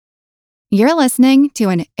You're listening to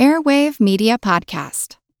an Airwave Media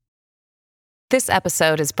Podcast. This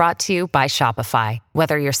episode is brought to you by Shopify.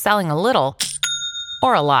 Whether you're selling a little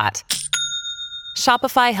or a lot,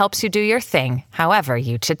 Shopify helps you do your thing, however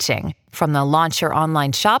you cha-ching. From the launch your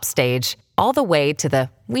online shop stage, all the way to the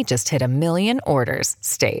we just hit 1 million orders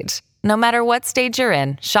stage. No matter what stage you're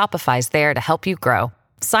in, Shopify's there to help you grow.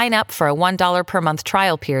 Sign up for a $1 per month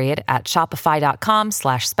trial period at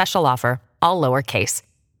shopify.com/special offer, all lowercase.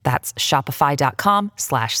 That's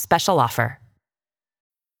shopify.com/special offer.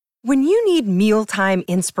 When you need mealtime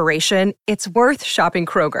inspiration, it's worth shopping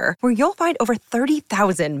Kroger, where you'll find over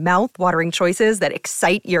 30,000 mouth-watering choices that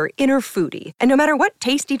excite your inner foodie. And no matter what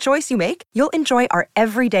tasty choice you make, you'll enjoy our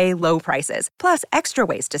everyday low prices, plus extra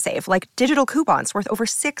ways to save, like digital coupons worth over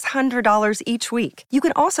 $600 each week. You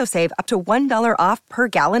can also save up to $1 off per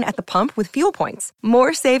gallon at the pump with fuel points.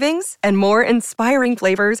 More savings and more inspiring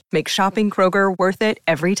flavors make shopping Kroger worth it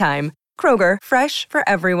every time. Kroger, fresh for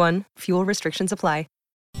everyone. Fuel restrictions apply.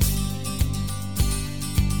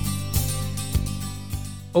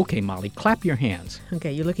 Okay, Molly, clap your hands.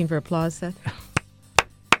 Okay, you're looking for applause, Seth?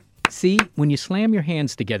 See, when you slam your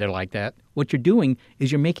hands together like that, what you're doing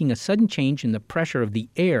is you're making a sudden change in the pressure of the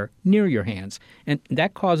air near your hands, and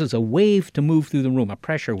that causes a wave to move through the room, a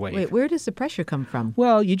pressure wave. Wait, where does the pressure come from?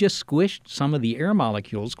 Well, you just squished some of the air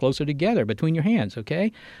molecules closer together between your hands,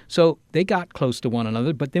 okay? So they got close to one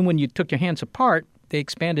another, but then when you took your hands apart, they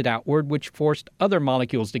expanded outward, which forced other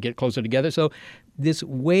molecules to get closer together. So this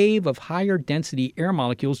wave of higher density air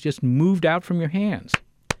molecules just moved out from your hands.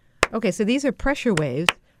 Okay, so these are pressure waves,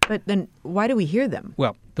 but then why do we hear them?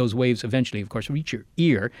 Well, those waves eventually, of course, reach your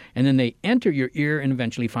ear, and then they enter your ear and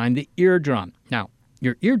eventually find the eardrum. Now,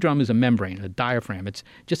 your eardrum is a membrane, a diaphragm. It's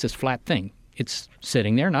just this flat thing. It's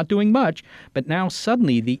sitting there, not doing much, but now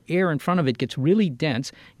suddenly the air in front of it gets really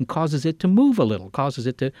dense and causes it to move a little, causes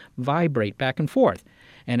it to vibrate back and forth.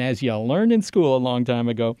 And as you learned in school a long time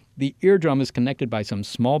ago, the eardrum is connected by some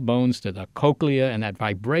small bones to the cochlea, and that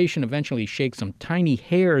vibration eventually shakes some tiny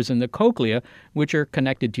hairs in the cochlea, which are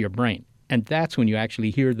connected to your brain. And that's when you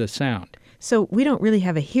actually hear the sound. So we don't really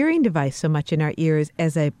have a hearing device so much in our ears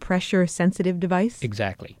as a pressure-sensitive device?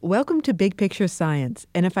 Exactly. Welcome to Big Picture Science.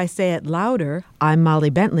 And if I say it louder, I'm Molly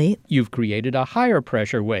Bentley. You've created a higher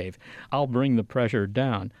pressure wave. I'll bring the pressure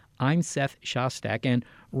down. I'm Seth Shostak, and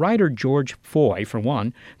writer George Foy, for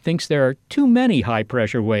one, thinks there are too many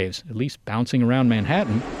high-pressure waves, at least bouncing around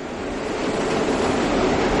Manhattan.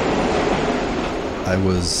 I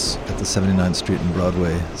was at the 79th Street and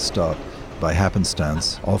Broadway stop. By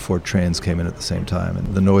happenstance, all 4 trains came in at the same time,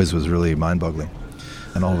 and the noise was really mind-boggling.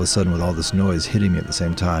 And all of a sudden, with all this noise hitting me at the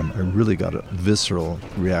same time, I really got a visceral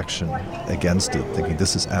reaction against it, thinking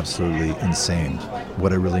this is absolutely insane.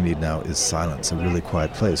 What I really need now is silence, a really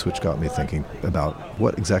quiet place, which got me thinking about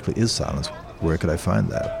what exactly is silence? Where could I find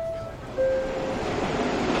that?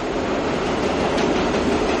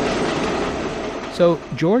 So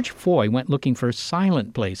George Foy went looking for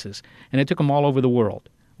silent places, and it took him all over the world.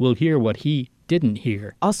 We'll hear what he didn't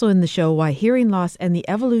hear. Also in the show, why hearing loss and the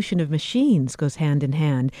evolution of machines goes hand in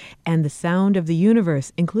hand, and the sound of the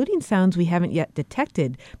universe, including sounds we haven't yet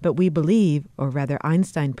detected, but we believe, or rather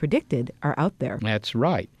Einstein predicted, are out there. That's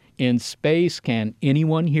right. In space, can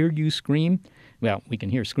anyone hear you scream? Well, we can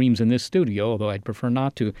hear screams in this studio, although I'd prefer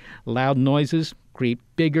not to. Loud noises create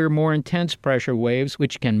bigger, more intense pressure waves,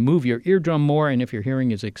 which can move your eardrum more, and if your hearing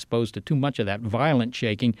is exposed to too much of that violent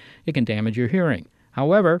shaking, it can damage your hearing.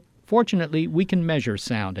 However, fortunately, we can measure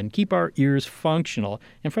sound and keep our ears functional.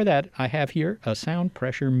 And for that, I have here a sound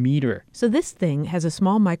pressure meter. So this thing has a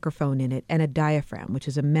small microphone in it and a diaphragm, which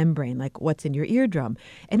is a membrane like what's in your eardrum.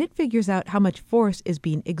 And it figures out how much force is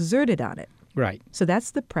being exerted on it. Right. So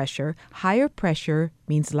that's the pressure. Higher pressure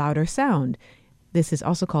means louder sound. This is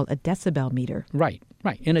also called a decibel meter. Right.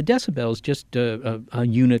 And a decibel is just a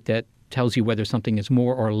unit that tells you whether something is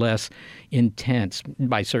more or less intense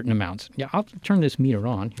by certain amounts. Yeah, I'll turn this meter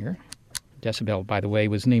on here. Decibel, by the way,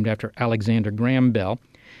 was named after Alexander Graham Bell.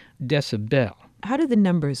 Decibel. How do the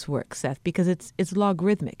numbers work, Seth? Because it's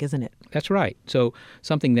logarithmic, isn't it? That's right. So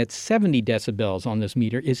something that's 70 decibels on this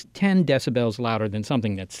meter is 10 decibels louder than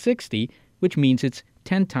something that's 60, which means it's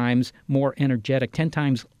 10 times more energetic, 10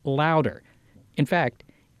 times louder. In fact,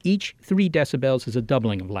 each 3 decibels is a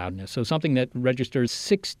doubling of loudness. So something that registers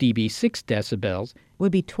 6 dB, 6 decibels,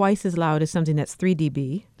 would be twice as loud as something that's 3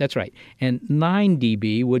 dB. That's right. And 9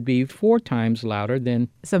 dB would be 4 times louder than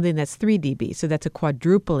something that's 3 dB. So that's a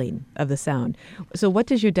quadrupling of the sound. So what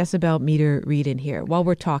does your decibel meter read in here? While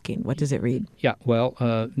we're talking, what does it read? Yeah, well,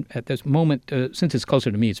 at this moment, since it's closer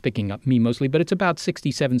to me, it's picking up me mostly, but it's about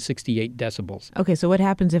 67, 68 decibels. Okay, so what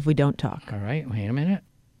happens if we don't talk? All right, wait a minute.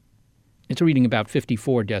 it's reading about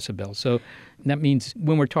 54 decibels. So that means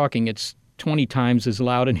when we're talking, it's 20 times as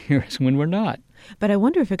loud in here as when we're not. But I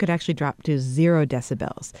wonder if it could actually drop to 0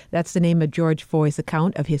 decibels. That's the name of George Foy's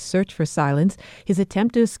account of his search for silence, his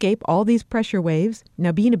attempt to escape all these pressure waves.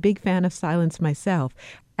 Now, being a big fan of silence myself,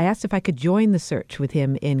 I asked if I could join the search with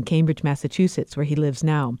him in Cambridge, Massachusetts, where he lives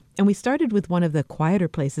now. And we started with one of the quieter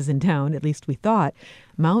places in town, at least we thought,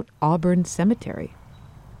 Mount Auburn Cemetery.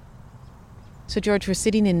 So, George, we're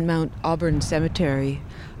sitting in Mount Auburn Cemetery,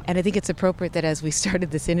 and I think it's appropriate that as we started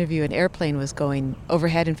this interview, an airplane was going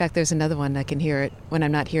overhead. In fact, there's another one. I can hear it when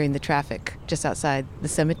I'm not hearing the traffic just outside the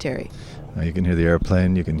cemetery. You can hear the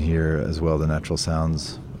airplane. You can hear as well the natural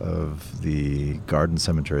sounds of the garden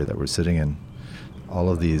cemetery that we're sitting in. All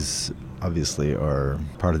of these obviously are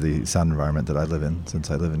part of the sound environment that I live in, since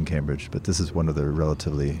I live in Cambridge, but this is one of the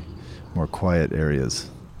relatively more quiet areas.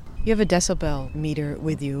 You have a decibel meter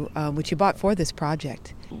with you, which you bought for this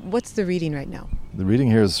project. What's the reading right now? The reading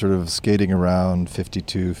here is sort of skating around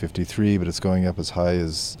 52, 53, but it's going up as high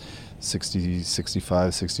as 60,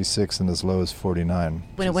 65, 66, and as low as 49.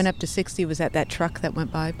 When it went up to 60, was that truck that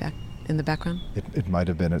went by back in the background? It might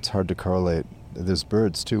have been. It's hard to correlate. There's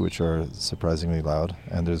birds, too, which are surprisingly loud,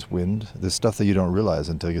 and there's wind. There's stuff that you don't realize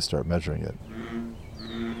until you start measuring it.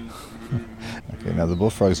 Okay, now the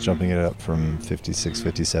bullfrog's jumping it up from 56,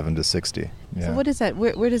 57 to 60. Yeah. So what is that?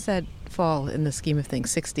 Where does that fall in the scheme of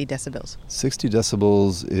things, 60 decibels? 60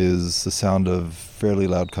 decibels is the sound of fairly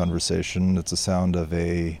loud conversation. It's the sound of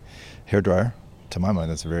a hairdryer. To my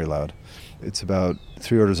mind, that's very loud. It's about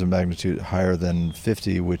 3 orders of magnitude higher than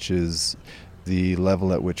 50, which is the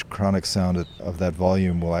level at which chronic sound of that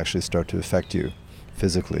volume will actually start to affect you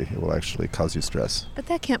physically. It will actually cause you stress. But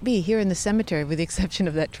that can't be here in the cemetery, with the exception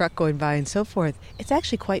of that truck going by and so forth. It's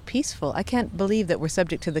actually quite peaceful. I can't believe that we're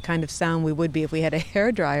subject to the kind of sound we would be if we had a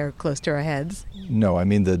hairdryer close to our heads. No, I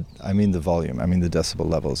mean the volume. I mean the decibel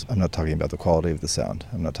levels. I'm not talking about the quality of the sound.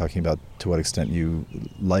 I'm not talking about to what extent you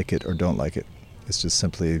like it or don't like it. It's just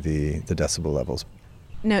simply the decibel levels.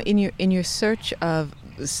 Now, in your search of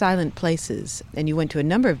silent places, and you went to a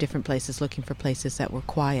number of different places looking for places that were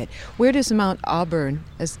quiet, where does Mount Auburn,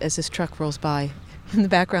 as this truck rolls by in the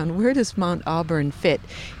background, where does Mount Auburn fit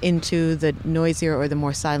into the noisier or the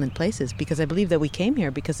more silent places? Because I believe that we came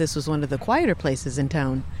here because this was one of the quieter places in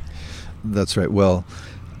town. That's right. Well,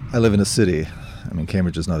 I live in a city. I mean,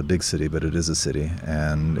 Cambridge is not a big city, but it is a city.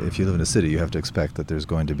 And if you live in a city, you have to expect that there's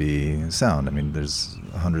going to be sound. I mean, there's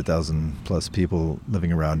 100,000 plus people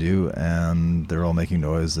living around you, and they're all making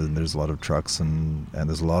noise, and there's a lot of trucks, and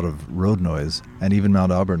there's a lot of road noise. And even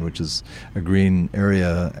Mount Auburn, which is a green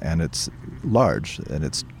area, and it's large,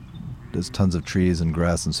 and there's tons of trees and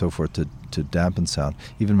grass and so forth to dampen sound.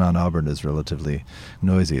 Even Mount Auburn is relatively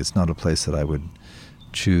noisy. It's not a place that I would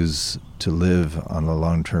choose to live on a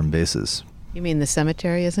long-term basis. You mean the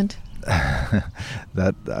cemetery isn't?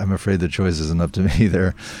 That, I'm afraid the choice isn't up to me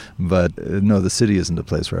there. But no, the city isn't a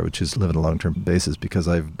place where I would choose to live on a long-term basis, because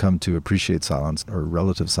I've come to appreciate silence, or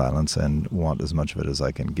relative silence, and want as much of it as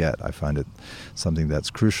I can get. I find it something that's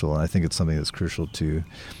crucial, and I think it's something that's crucial to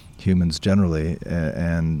humans generally,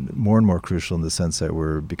 and more crucial in the sense that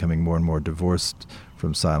we're becoming more and more divorced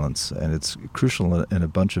from silence. And it's crucial in a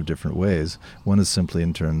bunch of different ways. One is simply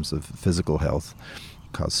in terms of physical health,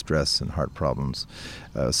 cause stress and heart problems.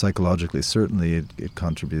 Psychologically, certainly it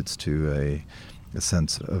contributes to a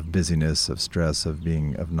sense of busyness, of stress, of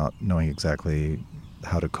not knowing exactly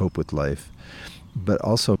how to cope with life. But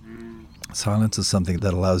also, silence is something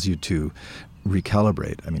that allows you to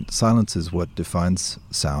recalibrate. I mean, silence is what defines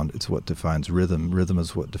sound. It's what defines rhythm. Rhythm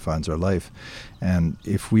is what defines our life. And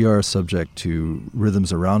if we are subject to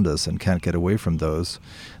rhythms around us and can't get away from those,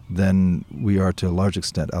 then we are to a large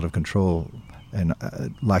extent out of control and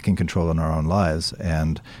lacking control in our own lives.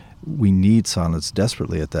 And we need silence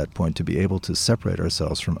desperately at that point to be able to separate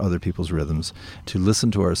ourselves from other people's rhythms, to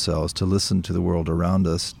listen to ourselves, to listen to the world around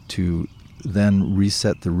us, to then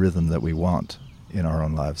reset the rhythm that we want in our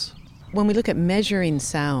own lives. When we look at measuring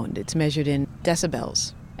sound, it's measured in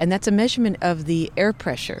decibels, and that's a measurement of the air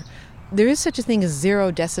pressure. There is such a thing as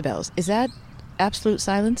 0 decibels. Is that absolute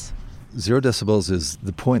silence? 0 decibels is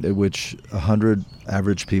the point at which 100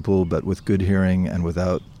 average people, but with good hearing and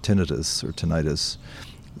without tinnitus or tinnitus,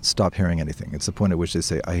 stop hearing anything. It's the point at which they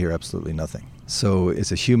say, I hear absolutely nothing. So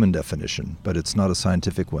it's a human definition, but it's not a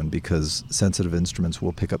scientific one, because sensitive instruments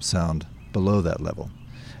will pick up sound below that level.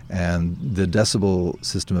 And the decibel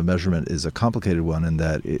system of measurement is a complicated one in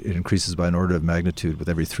that it increases by an order of magnitude with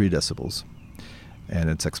every 3 decibels. And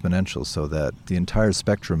it's exponential, so that the entire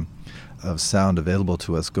spectrum of sound available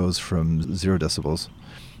to us goes from 0 decibels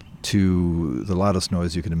to the loudest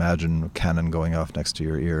noise you can imagine, cannon going off next to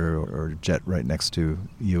your ear or jet right next to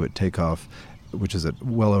you at takeoff, which is at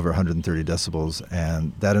well over 130 decibels.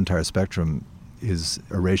 And that entire spectrum is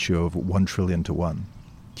a ratio of 1 trillion to 1.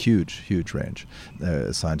 Huge, huge range.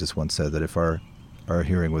 A scientist once said that if our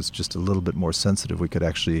hearing was just a little bit more sensitive, we could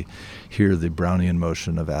actually hear the Brownian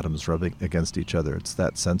motion of atoms rubbing against each other. It's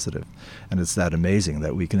that sensitive. And it's that amazing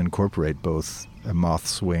that we can incorporate both a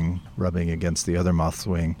moth's wing rubbing against the other moth's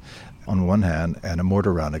wing on one hand and a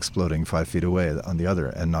mortar round exploding 5 feet away on the other,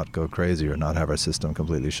 and not go crazy or not have our system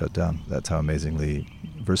completely shut down. That's how amazingly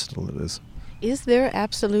versatile it is. Is there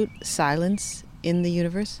absolute silence in the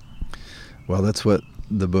universe? Well, that's what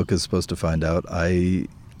the book is supposed to find out. I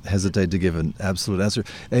hesitate to give an absolute answer.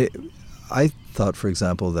 I thought, for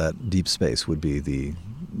example, that deep space would be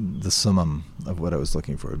the summum of what I was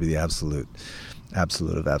looking for. It would be the absolute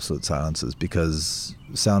of absolute silences, because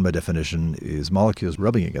sound by definition is molecules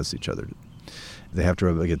rubbing against each other. They have to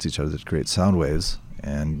rub against each other to create sound waves,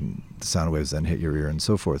 and the sound waves then hit your ear and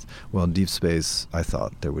so forth. Well, in deep space, I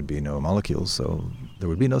thought there would be no molecules, so there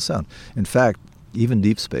would be no sound. In fact, even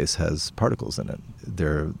deep space has particles in it.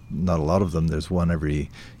 There are not a lot of them. There's one every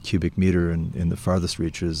cubic meter in the farthest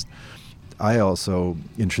reaches. I also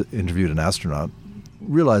interviewed an astronaut,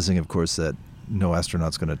 realizing, of course, that no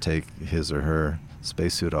astronaut's going to take his or her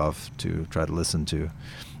spacesuit off to try to listen to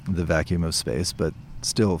the vacuum of space, but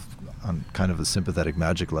still, on kind of a sympathetic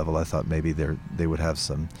magic level, I thought maybe they would have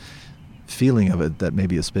some feeling of it, that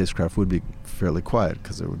maybe a spacecraft would be fairly quiet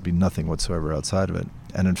because there would be nothing whatsoever outside of it.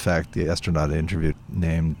 And in fact, the astronaut I interviewed,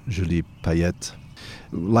 named Julie Payette,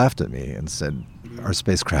 laughed at me and said, our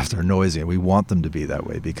spacecraft are noisy and we want them to be that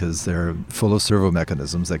way because they're full of servo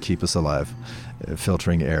mechanisms that keep us alive,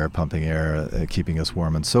 filtering air, pumping air, keeping us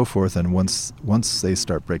warm and so forth. And once they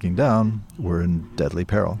start breaking down, we're in deadly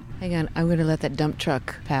peril. Hang on, I'm going to let that dump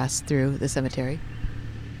truck pass through the cemetery.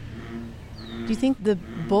 Do you think the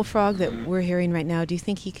bullfrog that we're hearing right now, do you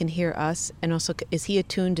think he can hear us? And also, is he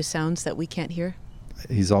attuned to sounds that we can't hear?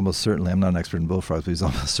 He's almost certainly, I'm not an expert in bullfrogs, but he's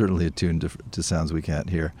almost certainly attuned to sounds we can't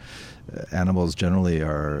hear. Animals generally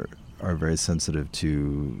are very sensitive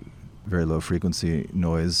to very low frequency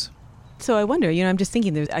noise. So I wonder, I'm just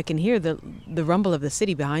thinking, I can hear the rumble of the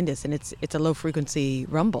city behind us, and it's a low frequency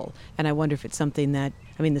rumble. And I wonder if it's something that,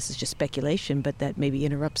 this is just speculation, but that maybe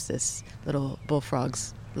interrupts this little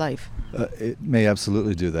bullfrog's life. It may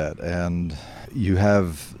absolutely do that. And you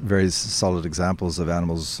have very solid examples of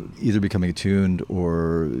animals either becoming attuned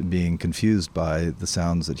or being confused by the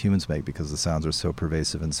sounds that humans make, because the sounds are so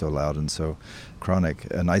pervasive and so loud and so chronic.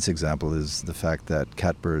 A nice example is the fact that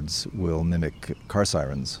catbirds will mimic car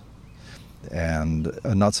sirens. And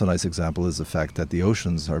a not so nice example is the fact that the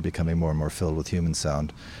oceans are becoming more and more filled with human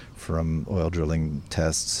sound, from oil drilling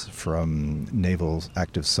tests, from naval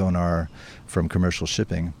active sonar, from commercial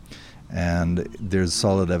shipping. And there's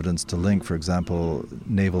solid evidence to link, for example,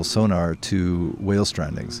 naval sonar to whale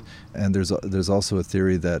strandings. And there's also a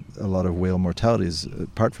theory that a lot of whale mortalities,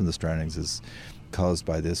 apart from the strandings, is caused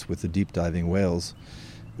by this, with the deep diving whales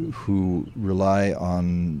who rely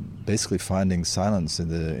on basically finding silence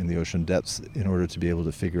in the ocean depths in order to be able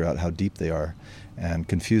to figure out how deep they are. And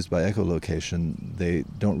confused by echolocation, they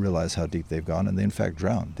don't realize how deep they've gone, and they in fact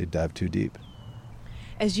drown. They dive too deep.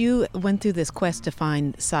 As you went through this quest to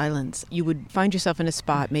find silence, you would find yourself in a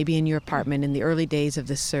spot, maybe in your apartment in the early days of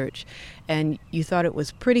this search, and you thought it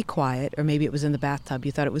was pretty quiet, or maybe it was in the bathtub,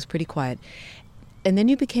 you thought it was pretty quiet. And then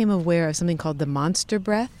you became aware of something called the monster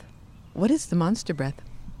breath. What is the monster breath?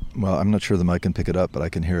 Well, I'm not sure the mic can pick it up, but I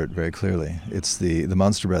can hear it very clearly. It's the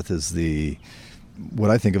monster breath is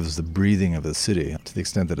what I think of as the breathing of a city. To the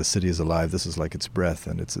extent that a city is alive, this is like its breath,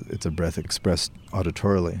 and it's a breath expressed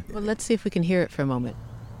auditorily. Well, let's see if we can hear it for a moment.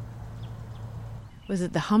 Was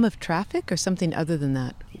it the hum of traffic or something other than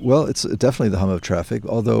that? Well, it's definitely the hum of traffic,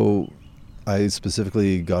 although I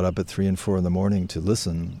specifically got up at 3 and 4 in the morning to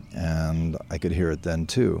listen, and I could hear it then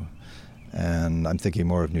too. And I'm thinking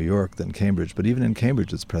more of New York than Cambridge, but even in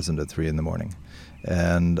Cambridge it's present at 3 in the morning.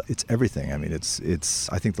 And it's everything. I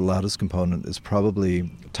think the loudest component is probably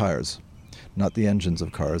tires, not the engines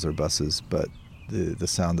of cars or buses, but the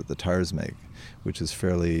sound that the tires make, which is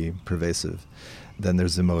fairly pervasive. Then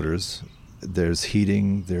there's the motors, there's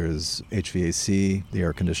heating, there's HVAC, the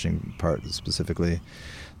air conditioning part specifically.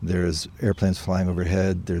 There's airplanes flying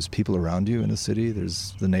overhead. There's people around you in a city.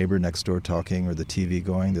 There's the neighbor next door talking, or the TV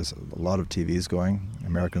going. There's a lot of TVs going.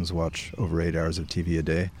 Americans watch over 8 hours of TV a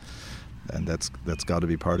day, and that's got to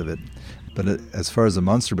be part of it. But as far as the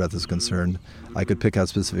monster breath is concerned, I could pick out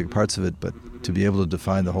specific parts of it, but to be able to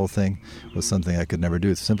define the whole thing was something I could never do.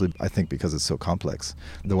 It's simply, I think, because it's so complex.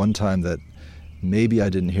 The one time that Maybe I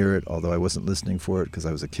didn't hear it, although I wasn't listening for it because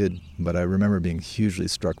I was a kid, but I remember being hugely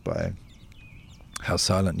struck by how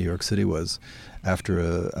silent New York City was after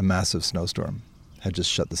a massive snowstorm had just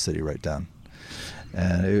shut the city right down.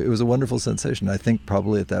 And it was a wonderful sensation. I think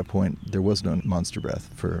probably at that point there was no monster breath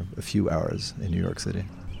for a few hours in New York City.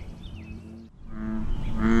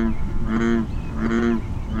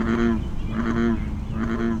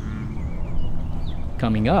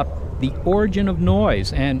 Coming up, the origin of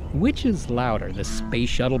noise and which is louder, the space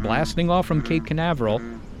shuttle blasting off from Cape Canaveral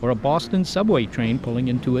or a Boston subway train pulling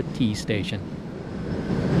into a T station.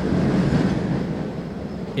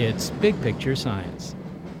 It's Big Picture Science.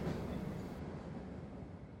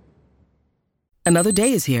 Another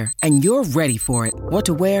day is here, and you're ready for it. What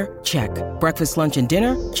to wear? Check. Breakfast, lunch, and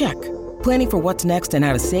dinner? Check. Planning for what's next and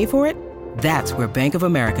how to save for it? That's where Bank of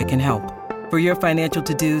America can help. For your financial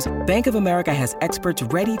to-dos, Bank of America has experts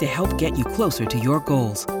ready to help get you closer to your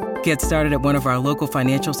goals. Get started at one of our local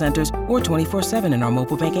financial centers or 24/7 in our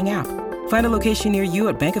mobile banking app. Find a location near you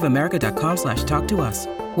at bankofamerica.com/talktous.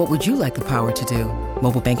 What would you like the power to do?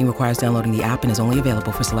 Mobile banking requires downloading the app and is only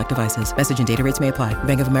available for select devices. Message and data rates may apply.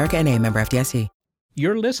 Bank of America N.A., member FDIC.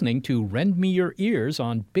 You're listening to Rend Me Your Ears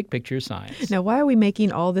on Big Picture Science. Now, why are we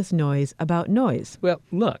making all this noise about noise? Well,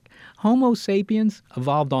 look, Homo sapiens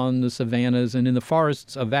evolved on the savannas and in the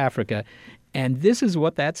forests of Africa, and this is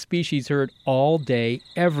what that species heard all day,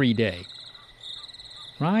 every day.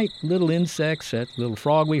 Right? Little insects, that little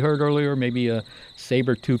frog we heard earlier, maybe a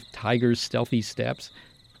saber-toothed tiger's stealthy steps.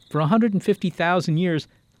 For 150,000 years,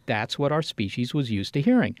 that's what our species was used to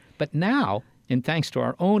hearing. But now, and thanks to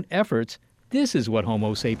our own efforts, this is what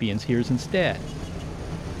Homo sapiens hears instead.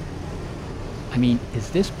 I mean,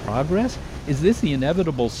 is this progress? Is this the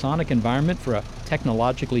inevitable sonic environment for a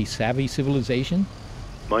technologically savvy civilization?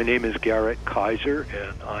 My name is Garrett Kaiser,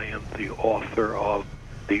 and I am the author of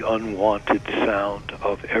The Unwanted Sound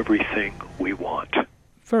of Everything We Want.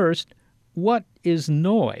 First, what is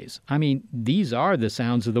noise? I mean, these are the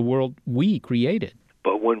sounds of the world we created.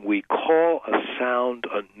 But when we call a sound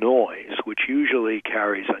a noise, which usually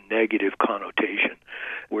carries a negative connotation,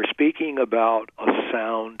 we're speaking about a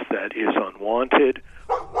sound that is unwanted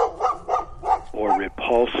or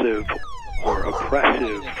repulsive or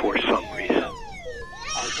oppressive for some reason.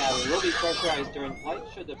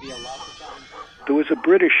 There was a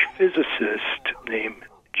British physicist named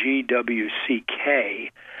G.W.C.K.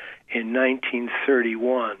 in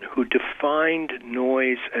 1931 who defined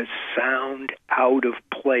noise as sound out of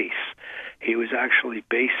place. He was actually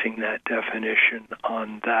basing that definition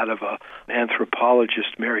on that of an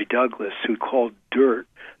anthropologist, Mary Douglas, who called dirt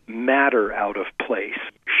matter out of place.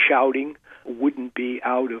 Shouting wouldn't be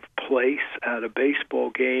out of place at a baseball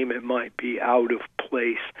game. It might be out of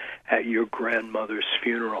place at your grandmother's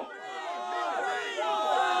funeral.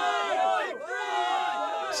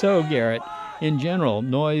 So, Garrett, in general,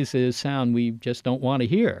 noise is sound we just don't want to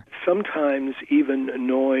hear. Sometimes even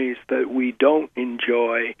noise that we don't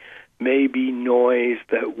enjoy may be noise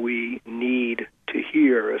that we need to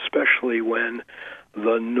hear, especially when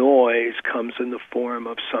the noise comes in the form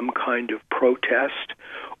of some kind of protest,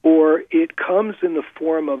 or it comes in the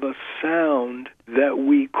form of a sound that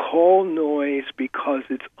we call noise because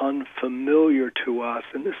it's unfamiliar to us,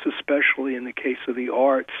 and this especially in the case of the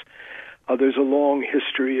arts. There's a long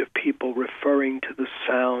history of people referring to the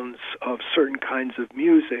sounds of certain kinds of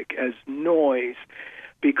music as noise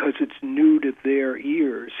because it's new to their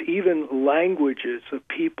ears. Even languages of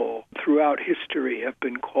people throughout history have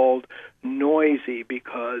been called noisy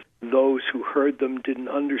because those who heard them didn't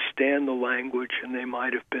understand the language and they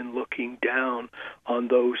might have been looking down on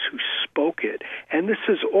those who spoke it. And this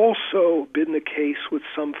has also been the case with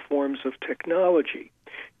some forms of technology.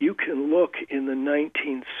 You can look in the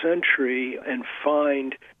 19th century and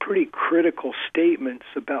find pretty critical statements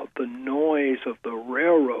about the noise of the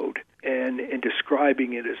railroad and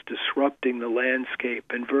describing it as disrupting the landscape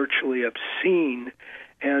and virtually obscene.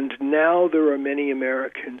 And now there are many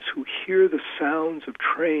Americans who hear the sounds of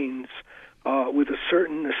trains with a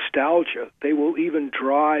certain nostalgia. They will even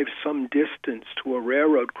drive some distance to a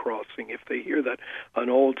railroad crossing if they hear that an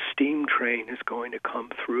old steam train is going to come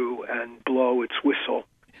through and blow its whistle.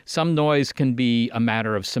 Some noise can be a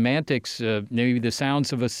matter of semantics. Maybe the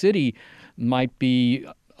sounds of a city might be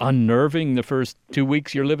unnerving the first 2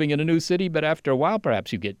 weeks you're living in a new city, but after a while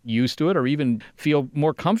perhaps you get used to it or even feel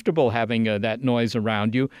more comfortable having that noise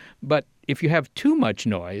around you. But if you have too much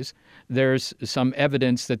noise, there's some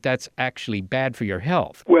evidence that that's actually bad for your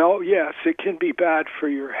health. Well, yes, it can be bad for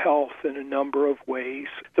your health in a number of ways.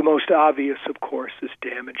 The most obvious, of course, is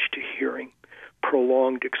damage to hearing.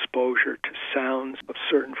 prolonged exposure to sounds of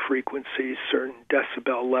certain frequencies, certain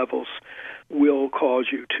decibel levels, will cause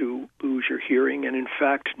you to lose your hearing. And in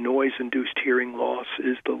fact, noise-induced hearing loss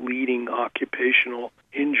is the leading occupational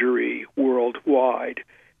injury worldwide.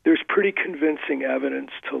 There's pretty convincing evidence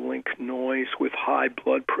to link noise with high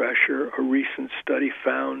blood pressure. A recent study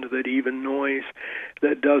found that even noise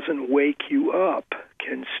that doesn't wake you up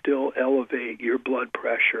can still elevate your blood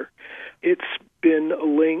pressure. It's been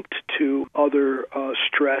linked to other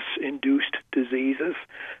stress-induced diseases,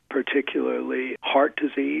 particularly heart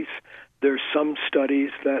disease. There's some studies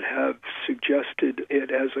that have suggested it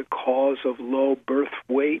as a cause of low birth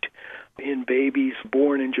weight in babies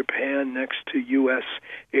born in Japan next to U.S.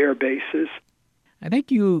 air bases. I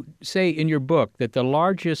think you say in your book that the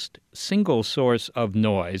largest single source of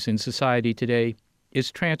noise in society today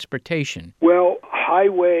is transportation. Well,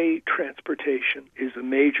 highway transportation is a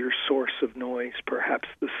major source of noise, perhaps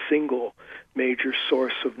the single major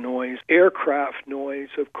source of noise. Aircraft noise,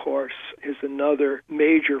 of course, is another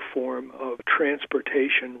major form of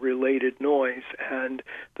transportation-related noise, and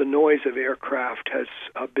the noise of aircraft has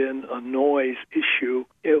been a noise issue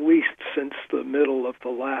at least since the middle of the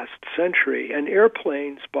last century. And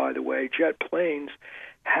airplanes, by the way, jet planes,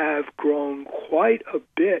 have grown quite a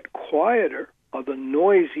bit quieter. The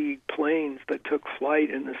noisy planes that took flight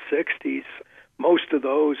in the 60s, most of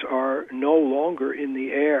those are no longer in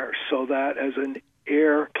the air, so that as an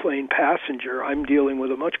airplane passenger, I'm dealing with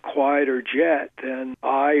a much quieter jet than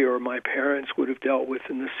I or my parents would have dealt with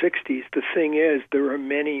in the 60s. The thing is, there are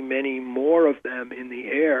many, many more of them in the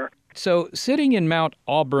air. So sitting in Mount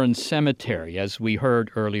Auburn Cemetery, as we heard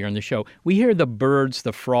earlier in the show, we hear the birds,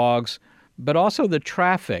 the frogs, but also the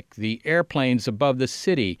traffic, the airplanes above the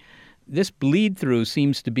city. This bleed-through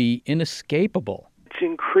seems to be inescapable. It's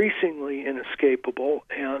increasingly inescapable,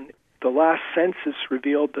 and the last census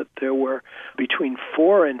revealed that there were between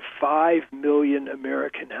 4 and 5 million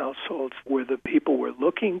American households where the people were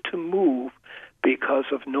looking to move because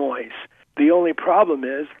of noise. The only problem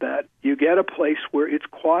is that you get a place where it's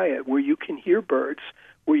quiet, where you can hear birds,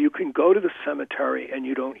 where you can go to the cemetery and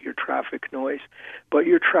you don't hear traffic noise, but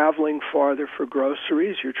you're traveling farther for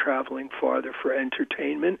groceries, you're traveling farther for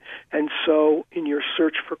entertainment, and so in your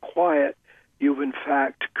search for quiet, you've in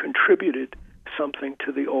fact contributed something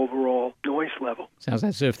to the overall noise level. Sounds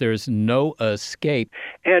as if there's no escape.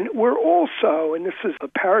 And we're also, and this is a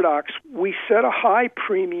paradox, we set a high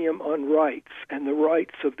premium on rights and the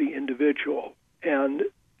rights of the individual. And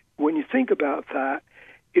when you think about that,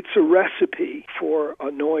 it's a recipe for a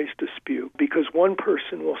noise dispute, because one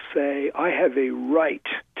person will say, I have a right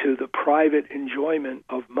to the private enjoyment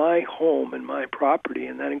of my home and my property,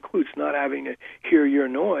 and that includes not having to hear your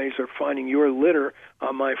noise or finding your litter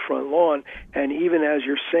on my front lawn. And even as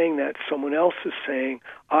you're saying that, someone else is saying,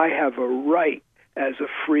 I have a right as a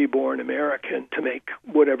free-born American to make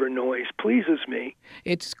whatever noise pleases me.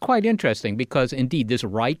 It's quite interesting because, indeed, this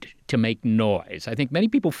right to make noise, I think many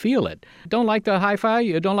people feel it. Don't like the hi-fi,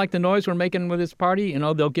 you don't like the noise we're making with this party,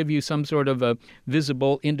 they'll give you some sort of a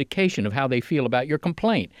visible indication of how they feel about your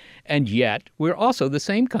complaint. And yet, we're also the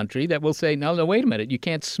same country that will say, no, wait a minute, you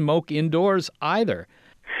can't smoke indoors either.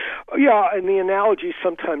 Yeah, and the analogy is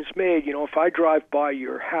sometimes made, if I drive by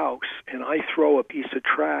your house and I throw a piece of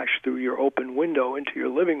trash through your open window into your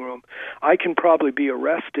living room, I can probably be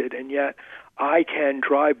arrested, and yet I can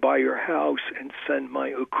drive by your house and send my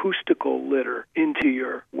acoustical litter into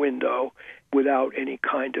your window without any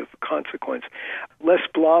kind of consequence. Les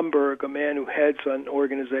Blomberg, a man who heads an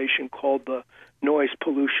organization called the Noise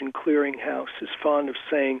Pollution Clearinghouse, is fond of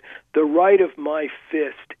saying, the right of my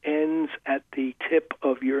fist ends at the tip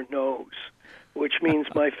of your nose, which means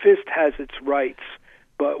my fist has its rights,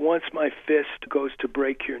 but once my fist goes to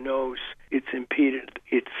break your nose, it's impeded.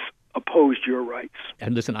 It's opposed your rights.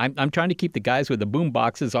 And listen, I'm trying to keep the guys with the boom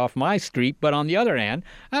boxes off my street, but on the other hand,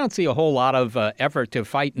 I don't see a whole lot of effort to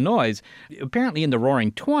fight noise. Apparently in the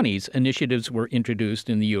Roaring '20s, initiatives were introduced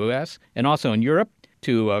in the U.S. and also in Europe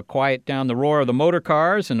to quiet down the roar of the motor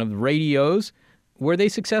cars and of the radios. Were they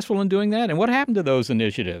successful in doing that? And what happened to those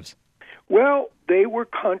initiatives? Well, they were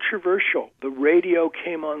controversial. The radio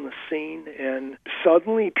came on the scene, and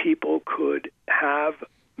suddenly people could have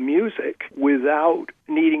music without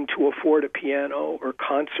needing to afford a piano or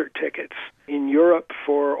concert tickets. In Europe,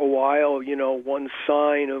 for a while, one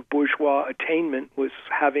sign of bourgeois attainment was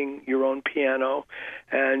having your own piano,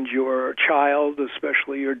 and your child,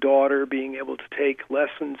 especially your daughter, being able to take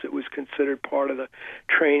lessons. It was considered part of the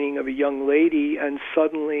training of a young lady, and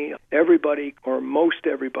suddenly everybody, or most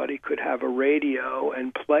everybody, could have a radio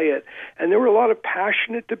and play it. And there were a lot of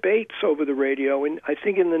passionate debates over the radio, and I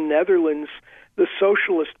think in the Netherlands, The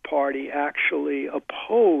Socialist Party actually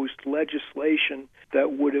opposed legislation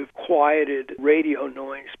that would have quieted radio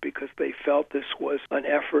noise because they felt this was an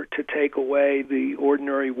effort to take away the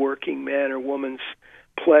ordinary working man or woman's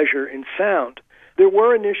pleasure in sound. There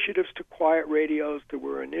were initiatives to quiet radios. There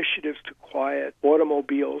were initiatives to quiet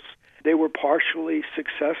automobiles. They were partially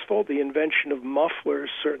successful. The invention of mufflers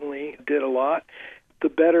certainly did a lot. The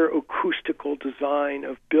better acoustical design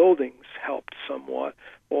of buildings helped somewhat,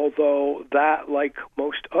 although that, like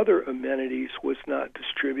most other amenities, was not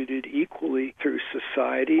distributed equally through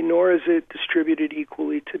society, nor is it distributed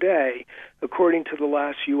equally today. According to the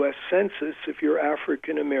last U.S. Census, if you're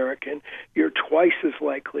African American, you're twice as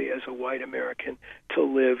likely as a white American to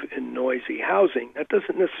live in noisy housing. That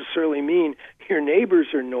doesn't necessarily mean your neighbors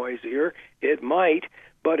are noisier. It might,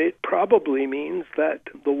 but it probably means that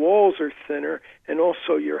the walls are thinner and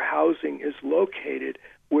also your housing is located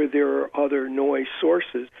where there are other noise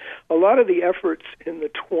sources. A lot of the efforts in the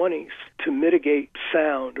 20s to mitigate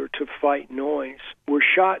sound or to fight noise were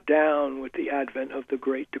shot down with the advent of the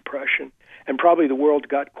Great Depression. And probably the world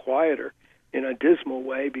got quieter in a dismal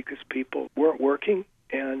way because people weren't working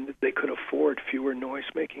and they could afford fewer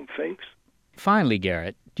noise-making things. Finally,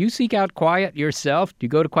 Garrett, do you seek out quiet yourself? Do you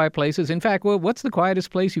go to quiet places? In fact, what's the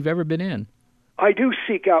quietest place you've ever been in? I do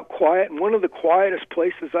seek out quiet, and one of the quietest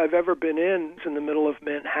places I've ever been in is in the middle of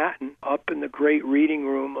Manhattan, up in the great reading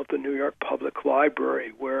room of the New York Public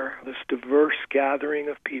Library, where this diverse gathering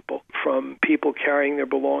of people, from people carrying their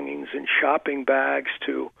belongings in shopping bags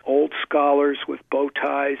to old scholars with bow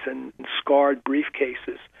ties and scarred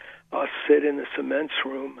briefcases, sit in this immense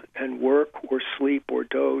room and work or sleep or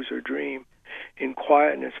doze or dream in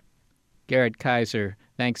quietness. Garrett Kaiser,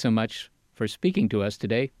 thanks so much for speaking to us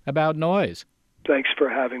today about noise. Thanks for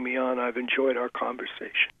having me on. I've enjoyed our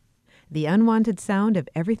conversation. The Unwanted Sound of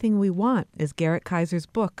Everything We Want is Garrett Kaiser's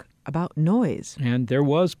book about noise. And there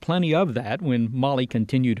was plenty of that when Molly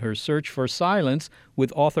continued her search for silence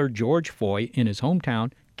with author George Foy in his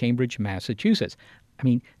hometown, Cambridge, Massachusetts. I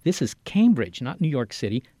mean, this is Cambridge, not New York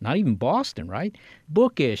City, not even Boston, right?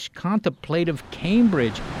 Bookish, contemplative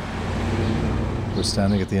Cambridge. We're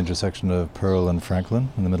standing at the intersection of Pearl and Franklin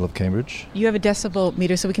in the middle of Cambridge. You have a decibel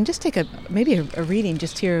meter, so we can just take maybe a reading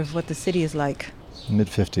just here of what the city is like.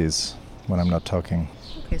 Mid-50s when I'm not talking.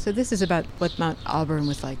 Okay, so this is about what Mount Auburn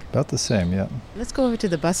was like. About the same, yeah. Let's go over to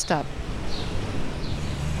the bus stop.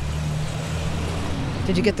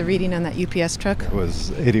 Did you get the reading on that UPS truck? It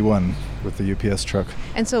was 81 with the UPS truck.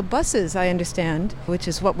 And so buses, I understand, which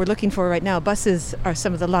is what we're looking for right now, buses are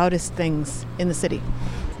some of the loudest things in the city.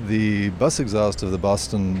 The bus exhaust of the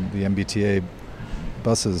Boston, the MBTA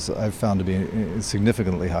buses, I've found to be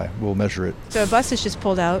significantly high. We'll measure it. So a bus is just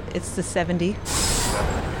pulled out. It's the 70.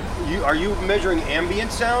 Are you measuring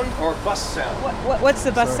ambient sound or bus sound? What's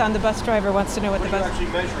the bus sound? The bus driver wants to know what the bus... What are you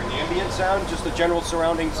actually measuring? Ambient sound? Just the general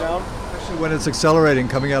surrounding sound? Actually, when it's accelerating,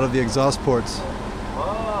 coming out of the exhaust ports.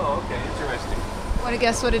 Oh, okay. Interesting. Want to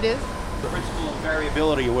guess what it is? The principle of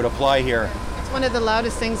variability would apply here. It's one of the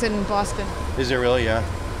loudest things in Boston. Is it really? Yeah.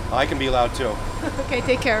 I can be loud too. Okay,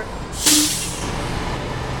 take care.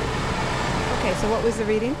 Okay, so what was the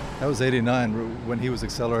reading? That was 89 when he was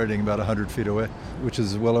accelerating about 100 feet away, which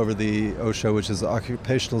is well over the OSHA, which is the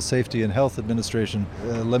Occupational Safety and Health Administration,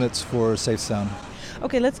 limits for safe sound.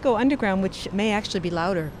 Okay, let's go underground, which may actually be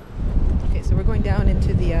louder. Okay, so we're going down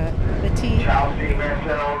into the T.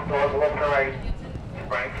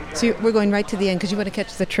 So we're going right to the end because you want to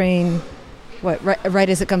catch the train. What, right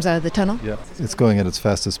as it comes out of the tunnel? Yeah, it's going at its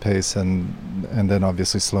fastest pace and then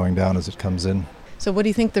obviously slowing down as it comes in. So what do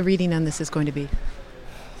you think the reading on this is going to be?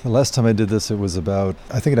 The last time I did this, it was about,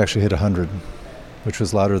 I think it actually hit 100, which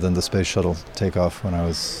was louder than the space shuttle takeoff when I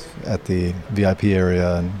was at the VIP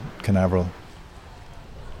area in Canaveral.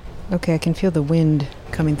 Okay, I can feel the wind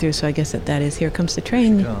coming through, so I guess that is. Here comes the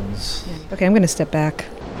train. Here it comes. Yeah. Okay, I'm going to step back.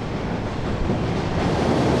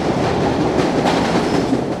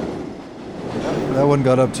 That one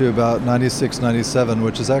got up to about 96, 97,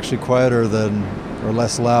 which is actually quieter than, or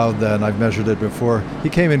less loud than I've measured it before. He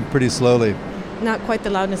came in pretty slowly. Not quite the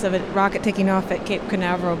loudness of a rocket taking off at Cape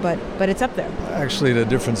Canaveral, but it's up there. Actually, at a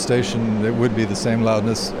different station, it would be the same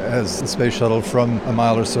loudness as the space shuttle from a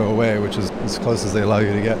mile or so away, which is as close as they allow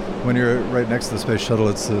you to get. When you're right next to the space shuttle,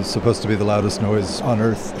 it's supposed to be the loudest noise on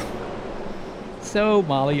Earth. So,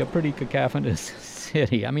 Molly, a pretty cacophonous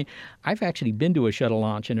city. I mean, I've actually been to a shuttle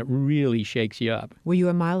launch, and it really shakes you up. Were you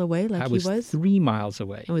a mile away like he was? I was 3 miles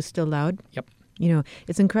away. It was still loud? Yep.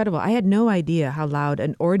 It's incredible. I had no idea how loud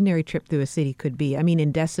an ordinary trip through a city could be. I mean,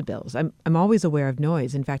 in decibels. I'm always aware of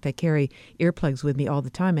noise. In fact, I carry earplugs with me all the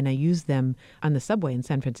time, and I use them on the subway in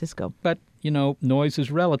San Francisco. But, noise is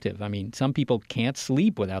relative. I mean, some people can't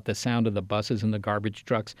sleep without the sound of the buses and the garbage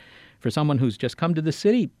trucks. For someone who's just come to the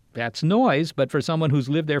city, that's noise. But for someone who's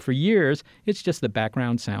lived there for years, it's just the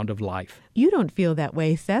background sound of life. You don't feel that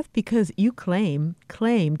way, Seth, because you claim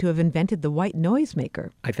to have invented the white noisemaker.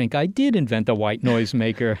 I think I did invent the white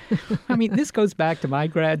noisemaker. I mean, this goes back to my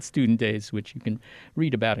grad student days, which you can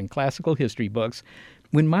read about in classical history books.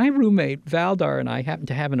 When my roommate, Valdar, and I happened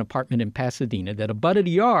to have an apartment in Pasadena that abutted a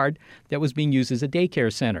yard that was being used as a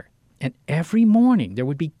daycare center. And every morning there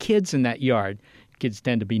would be kids in that yard. Kids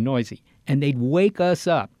tend to be noisy. And they'd wake us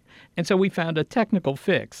up. And so we found a technical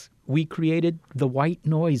fix. We created the white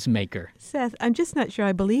noisemaker. Seth, I'm just not sure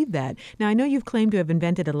I believe that. Now, I know you've claimed to have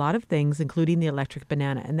invented a lot of things, including the electric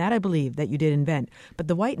banana, and that I believe that you did invent. But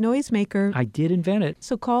the white noisemaker... I did invent it.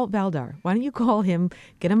 So call Valdar. Why don't you call him,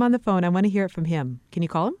 get him on the phone. I want to hear it from him. Can you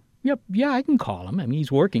call him? Yep. Yeah, I can call him. I mean,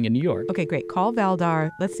 he's working in New York. Okay, great. Call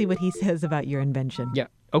Valdar. Let's see what he says about your invention. Yeah,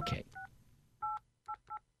 okay.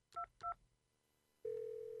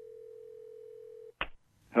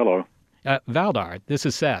 Hello. Valdar, this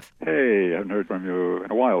is Seth. Hey, I haven't heard from you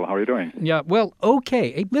in a while. How are you doing? Yeah, well,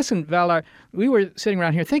 okay. Hey, listen, Valdar, we were sitting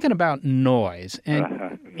around here thinking about noise.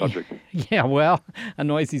 And subject. Yeah, well, a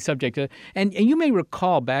noisy subject. And you may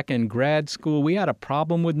recall back in grad school, we had a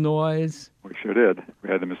problem with noise. We sure did. We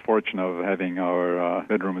had the misfortune of having our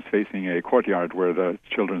bedrooms facing a courtyard where the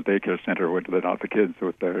children's daycare center would let out the kids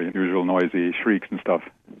with their usual noisy shrieks and stuff.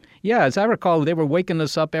 Yeah, as I recall, they were waking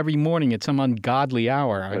us up every morning at some ungodly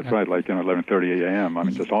hour. That's right, like 11:30 a.m. I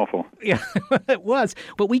mean, just awful. Yeah, it was.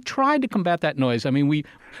 But we tried to combat that noise. I mean, as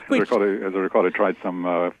I recall, I tried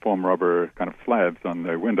some foam rubber kind of slabs on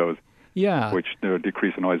the windows. Yeah. Which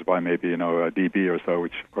decreased the noise by maybe, a dB or so,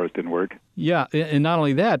 which, of course, didn't work. Yeah, and not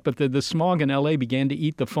only that, but the smog in L.A. began to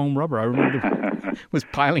eat the foam rubber. I remember it was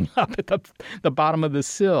piling up at the bottom of the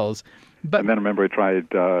sills. And then I remember I tried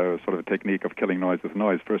sort of a technique of killing noise with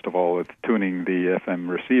noise. First of all, it's tuning the FM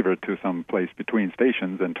receiver to some place between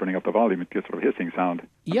stations and turning up the volume. It gets sort of hissing sound.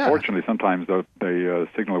 Yeah. Unfortunately, sometimes the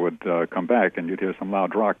signal would come back and you'd hear some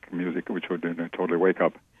loud rock music, which would totally wake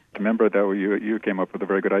up. Remember that you came up with a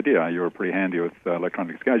very good idea. You were pretty handy with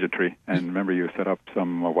electronics gadgetry. And remember you set up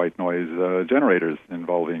some white noise generators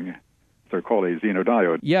involving, they're called a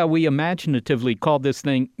xenodiode. Yeah, we imaginatively called this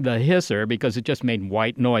thing the hisser because it just made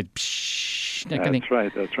white noise. Psh,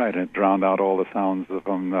 that's right. And it drowned out all the sounds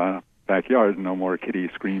from the backyard. No more kitty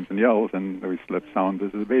screams and yells, and we slept sound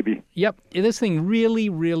as a baby. Yep, this thing really,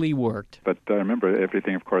 really worked. But remember,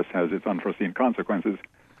 everything, of course, has its unforeseen consequences.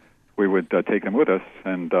 We would take them with us,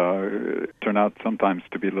 and it turned out sometimes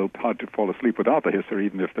to be a little hard to fall asleep without the hisser,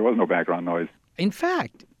 even if there was no background noise. In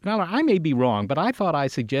fact, well, I may be wrong, but I thought I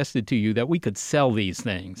suggested to you that we could sell these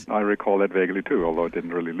things. I recall that vaguely, too, although it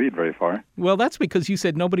didn't really lead very far. Well, that's because you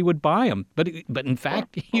said nobody would buy them. But in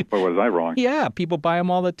fact... But was I wrong? Yeah, people buy them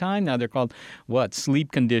all the time now. They're called,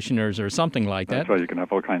 sleep conditioners or something like that. That's right. You can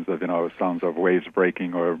have all kinds of, sounds of waves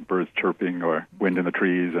breaking or birds chirping or wind in the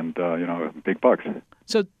trees and, big bucks.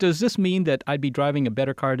 So does this mean that I'd be driving a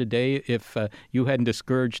better car today if you hadn't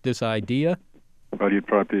discouraged this idea? Well, you'd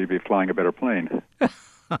probably be flying a better plane.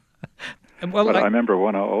 Well, but I remember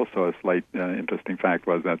also a slight interesting fact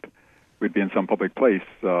was that we'd be in some public place,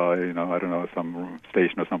 I don't know, some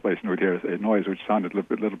station or someplace, and we'd hear a noise which sounded a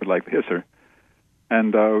little bit like the hisser.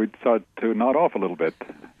 And we'd start to nod off a little bit.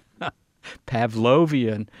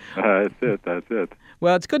 Pavlovian. That's it.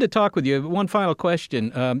 Well, it's good to talk with you. One final question.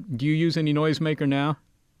 Do you use any noisemaker now?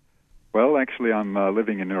 Well, actually, I'm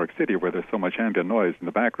living in New York City where there's so much ambient noise in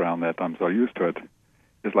the background that I'm so used to it.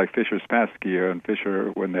 It's like Fisher Spassky and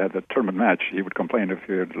Fisher, when they had the tournament match, he would complain if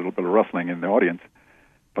he had a little bit of rustling in the audience.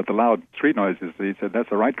 But the loud street noises, he said, that's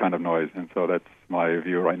the right kind of noise. And so that's my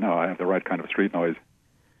view right now. I have the right kind of street noise.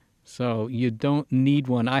 So you don't need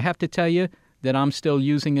one. I have to tell you that I'm still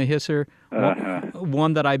using a hisser,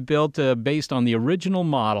 one that I built based on the original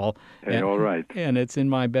model. Hey, all right. And it's in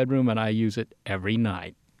my bedroom, and I use it every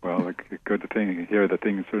night. Well, good to hear that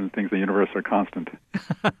certain things in the universe are constant.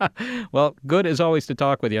 Well, good as always to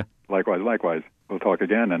talk with you. Likewise. We'll talk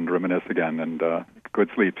again and reminisce again, and good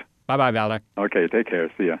sleep. Bye-bye, Valdar. Okay, take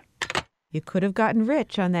care. See ya. You could have gotten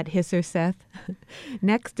rich on that hisser, Seth.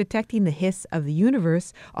 Next, detecting the hiss of the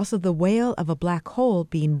universe, also the wail of a black hole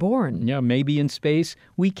being born. Yeah, maybe in space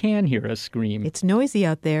we can hear a scream. It's noisy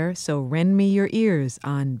out there, so rend me your ears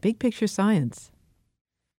on Big Picture Science.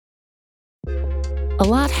 A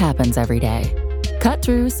lot happens every day. Cut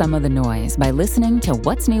through some of the noise by listening to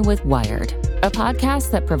What's New with Wired. a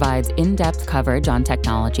podcast that provides in-depth coverage on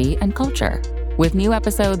technology and culture. With new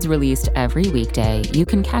episodes released every weekday, you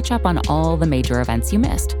can catch up on all the major events you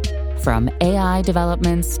missed. From AI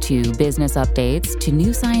developments to business updates to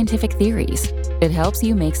new scientific theories, it helps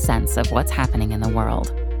you make sense of what's happening in the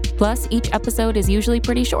world. Plus, each episode is usually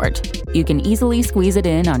pretty short. You can easily squeeze it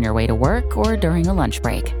in on your way to work or during a lunch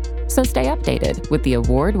break. So stay updated with the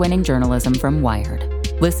award-winning journalism from Wired.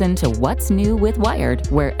 Listen to What's New with Wired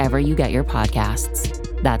wherever you get your podcasts.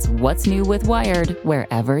 That's What's New with Wired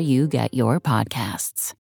wherever you get your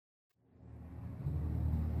podcasts.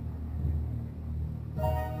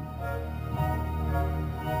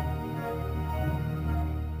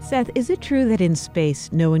 Seth, is it true that in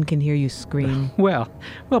space no one can hear you scream? Well,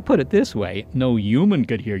 put it this way. No human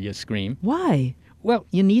could hear you scream. Why? Well,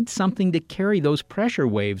 you need something to carry those pressure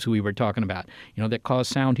waves we were talking about, that cause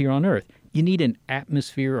sound here on Earth. You need an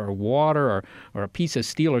atmosphere or water or a piece of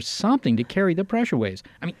steel or something to carry the pressure waves.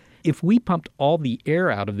 I mean, if we pumped all the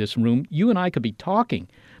air out of this room, you and I could be talking,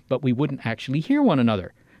 but we wouldn't actually hear one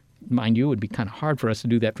another. Mind you, it would be kind of hard for us to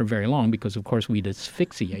do that for very long because, of course, we'd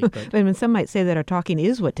asphyxiate. But I mean, some might say that our talking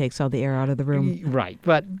is what takes all the air out of the room. Right.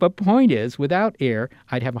 But point is, without air,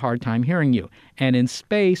 I'd have a hard time hearing you. And in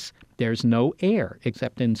space, there's no air,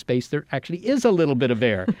 except in space there actually is a little bit of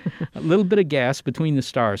air, a little bit of gas between the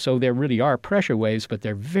stars. So there really are pressure waves, but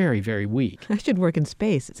they're very, very weak. I should work in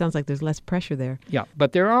space. It sounds like there's less pressure there. Yeah,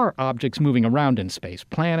 but there are objects moving around in space,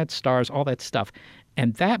 planets, stars, all that stuff.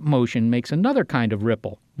 And that motion makes another kind of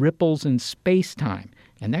ripple, ripples in space-time,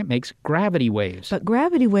 and that makes gravity waves. But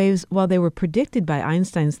gravity waves, while they were predicted by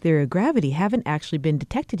Einstein's theory of gravity, haven't actually been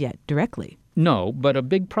detected yet directly. No, but a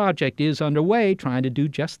big project is underway trying to do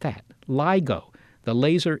just that. LIGO, the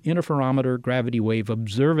Laser Interferometer Gravity Wave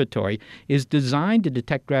Observatory, is designed to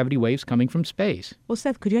detect gravity waves coming from space. Well,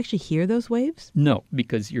 Seth, could you actually hear those waves? No,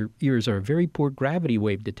 because your ears are a very poor gravity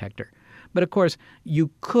wave detector. But, of course, you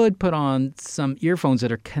could put on some earphones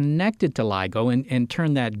that are connected to LIGO and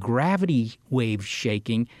turn that gravity wave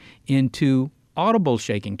shaking into audible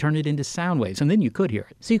shaking, turn it into sound waves, and then you could hear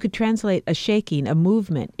it. So you could translate a shaking, a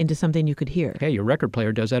movement, into something you could hear. Okay, your record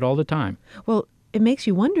player does that all the time. Well, it makes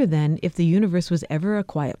you wonder, then, if the universe was ever a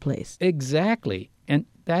quiet place. Exactly. And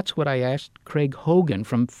that's what I asked Craig Hogan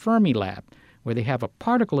from Fermilab, where they have a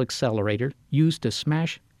particle accelerator used to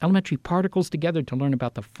smash elementary particles together to learn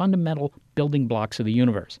about the fundamental building blocks of the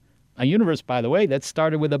universe. A universe, by the way, that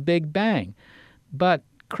started with a big bang. But,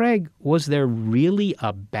 Craig, was there really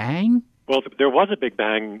a bang? Well, there was a big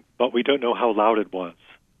bang, but we don't know how loud it was.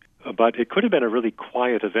 But it could have been a really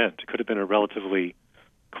quiet event. It could have been a relatively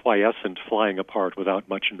quiescent flying apart without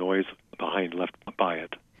much noise behind left by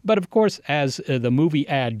it. But, of course, as the movie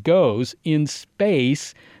ad goes, in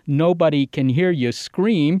space, nobody can hear you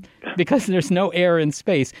scream because there's no air in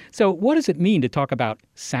space. So what does it mean to talk about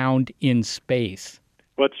sound in space?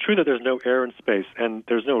 Well, it's true that there's no air in space and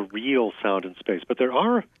there's no real sound in space, but there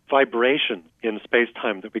are vibrations in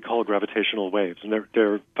space-time that we call gravitational waves, and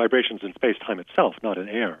they're vibrations in space-time itself, not in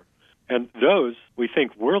air. And those, we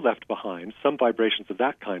think, were left behind. Some vibrations of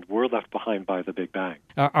that kind were left behind by the Big Bang.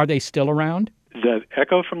 Are they still around? The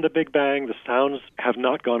echo from the Big Bang, the sounds have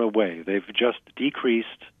not gone away. They've just decreased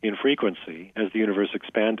in frequency as the universe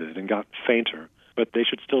expanded and got fainter, but they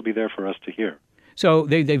should still be there for us to hear. So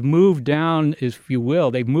they've moved down, if you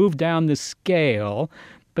will, they've moved down the scale,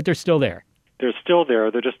 but they're still there. They're still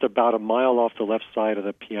there. They're just about a mile off the left side of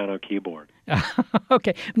the piano keyboard.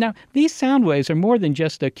 Okay. Now, these sound waves are more than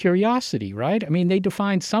just a curiosity, right? I mean, they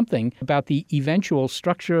define something about the eventual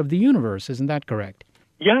structure of the universe. Isn't that correct?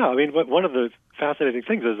 Yeah. I mean, one of the fascinating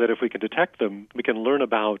things is that if we can detect them, we can learn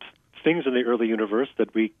about things in the early universe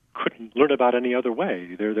that we couldn't learn about any other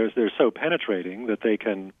way. They're so penetrating that they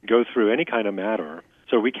can go through any kind of matter.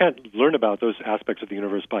 So we can't learn about those aspects of the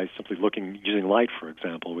universe by simply using light, for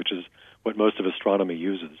example, which is what most of astronomy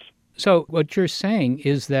uses. So what you're saying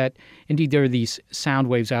is that, indeed, there are these sound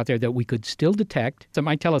waves out there that we could still detect that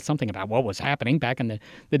might tell us something about what was happening back in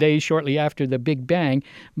the days shortly after the Big Bang.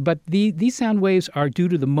 But these sound waves are due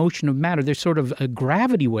to the motion of matter. They're sort of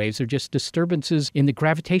gravity waves. They're just disturbances in the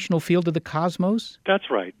gravitational field of the cosmos? That's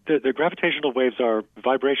right. The gravitational waves are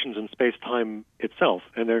vibrations in space-time itself,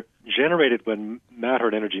 and they're generated when matter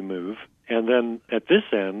and energy move. And then at this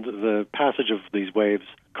end, the passage of these waves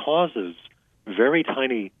causes very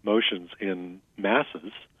tiny motions in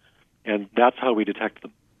masses, and that's how we detect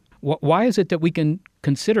them. Why is it that we can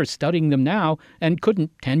consider studying them now and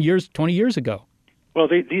couldn't 10 years, 20 years ago? Well,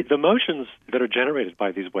 the motions that are generated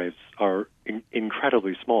by these waves are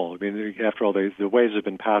incredibly small. I mean, after all, the waves have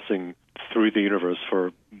been passing through the universe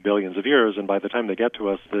for billions of years, and by the time they get to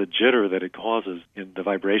us, the jitter that it causes in the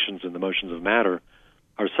vibrations and the motions of matter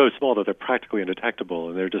are so small that they're practically undetectable,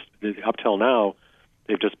 and they're just, up till now,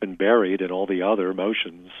 they've just been buried in all the other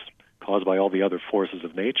motions caused by all the other forces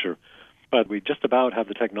of nature. But we just about have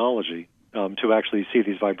the technology to actually see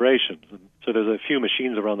these vibrations. And so there's a few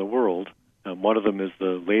machines around the world. One of them is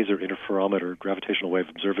the Laser Interferometer Gravitational Wave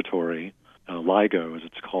Observatory, LIGO as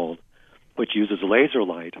it's called, which uses laser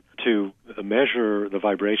light to measure the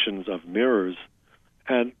vibrations of mirrors.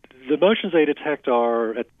 And the motions they detect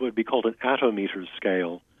are at what would be called an attometer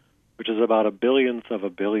scale, which is about a billionth of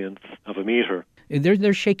a meter.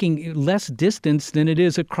 They're shaking less distance than it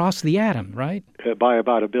is across the atom, right? By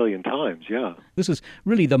about 1 billion times, yeah. This is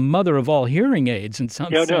really the mother of all hearing aids in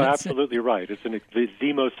some sense. Yeah, no, absolutely right. It's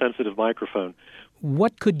the most sensitive microphone.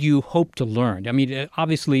 What could you hope to learn? I mean,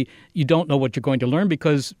 obviously, you don't know what you're going to learn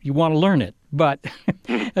because you want to learn it. But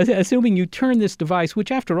assuming you turn this device,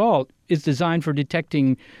 which after all is designed for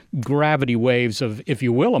detecting gravity waves of, if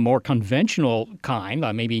you will, a more conventional kind,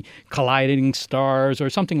 maybe colliding stars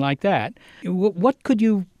or something like that, what could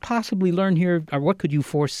you possibly learn here, or what could you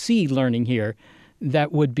foresee learning here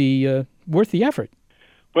that would be worth the effort?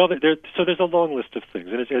 Well, there's a long list of things.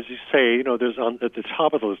 And as you say, there's at the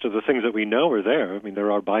top of the list of the things that we know are there. I mean, there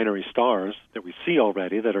are binary stars that we see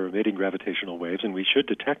already that are emitting gravitational waves, and we should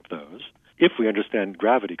detect those. If we understand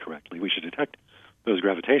gravity correctly, we should detect those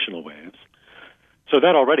gravitational waves. So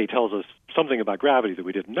that already tells us something about gravity that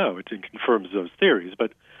we didn't know. It confirms those theories.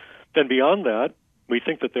 But then beyond that, we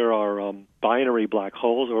think that there are binary black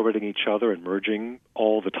holes orbiting each other and merging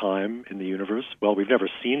all the time in the universe. Well, we've never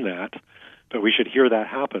seen that. But we should hear that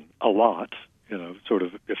happen a lot, sort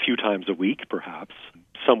of a few times a week, perhaps.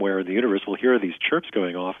 Somewhere in the universe, we'll hear these chirps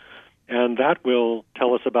going off, and that will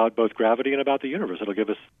tell us about both gravity and about the universe. It'll give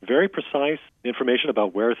us very precise information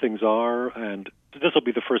about where things are, and this will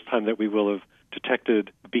be the first time that we will have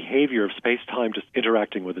detected behavior of space-time just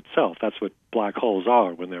interacting with itself. That's what black holes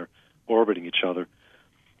are when they're orbiting each other.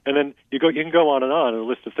 And then you can go on, a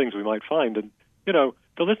list of things we might find, and,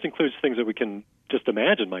 the list includes things that we can just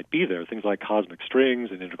imagine might be there, things like cosmic strings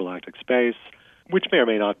and intergalactic space, which may or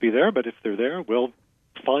may not be there, but if they're there, we'll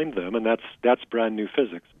find them, and that's brand new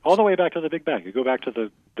physics. All the way back to the Big Bang. You go back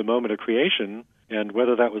to the moment of creation, and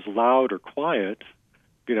whether that was loud or quiet,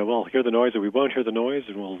 we'll hear the noise or we won't hear the noise,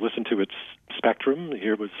 and we'll listen to its spectrum,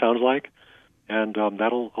 hear what it sounds like, and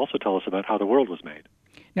that'll also tell us about how the world was made.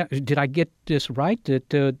 Now, did I get this right, that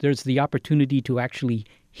there's the opportunity to actually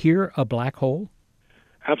hear a black hole?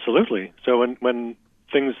 Absolutely. So when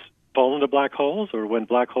things fall into black holes, or when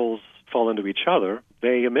black holes fall into each other,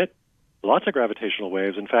 they emit lots of gravitational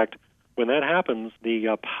waves. In fact, when that happens,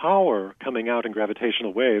 the power coming out in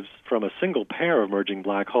gravitational waves from a single pair of merging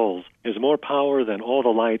black holes is more power than all the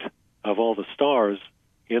light of all the stars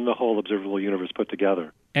in the whole observable universe put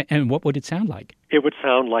together. And what would it sound like? It would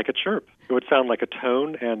sound like a chirp. It would sound like a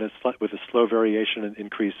tone and with a slow variation and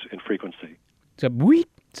increase in frequency. So, wheat,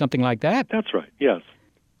 something like that? That's right, yes.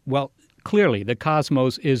 Well, clearly the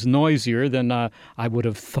cosmos is noisier than I would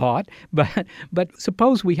have thought. But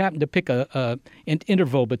suppose we happen to pick an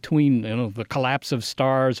interval between the collapse of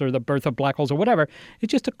stars or the birth of black holes or whatever. It's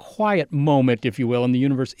just a quiet moment, if you will, in the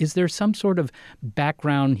universe. Is there some sort of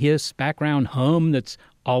background hiss, background hum that's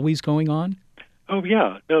always going on? Oh,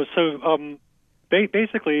 yeah. No, so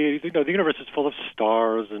basically, the universe is full of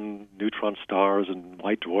stars and neutron stars and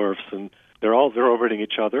white dwarfs, and they're orbiting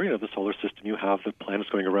each other. The solar system, you have the planets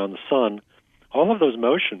going around the sun. All of those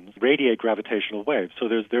motions radiate gravitational waves. So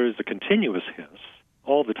there is a continuous hiss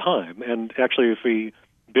all the time. And actually, if we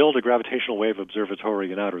build a gravitational wave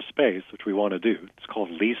observatory in outer space, which we want to do, it's called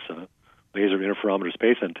LISA, Laser Interferometer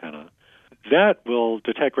Space Antenna, that will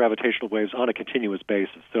detect gravitational waves on a continuous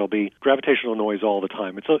basis. There'll be gravitational noise all the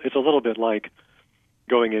time. It's a little bit like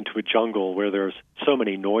going into a jungle where there's so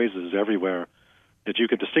many noises everywhere that you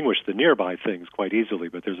can distinguish the nearby things quite easily,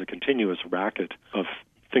 but there's a continuous racket of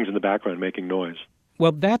things in the background making noise.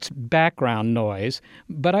 Well, that's background noise,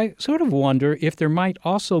 but I sort of wonder if there might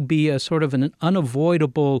also be a sort of an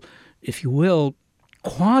unavoidable, if you will,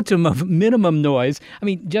 quantum of minimum noise. I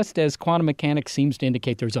mean, just as quantum mechanics seems to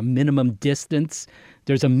indicate there's a minimum distance,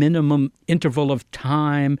 there's a minimum interval of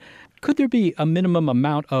time, could there be a minimum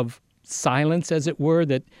amount of silence, as it were,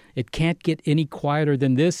 that it can't get any quieter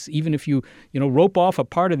than this, even if you rope off a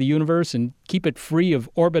part of the universe and keep it free of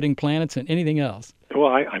orbiting planets and anything else? Well,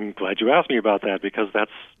 I'm glad you asked me about that, because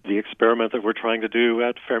that's the experiment that we're trying to do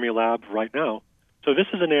at Fermilab right now. So this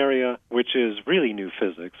is an area which is really new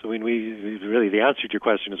physics. I mean, really the answer to your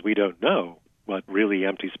question is we don't know what really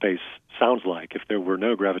empty space sounds like if there were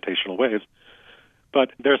no gravitational waves.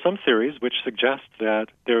 But there are some theories which suggest that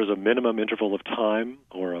there is a minimum interval of time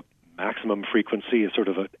or a maximum frequency, a sort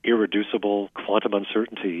of an irreducible quantum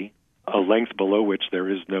uncertainty, a length below which there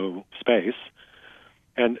is no space.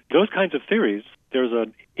 And those kinds of theories, there's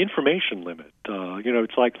an information limit.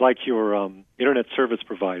 It's like your internet service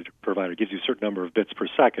provider gives you a certain number of bits per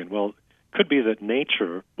second. Well, it could be that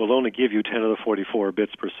nature will only give you 10 to the 44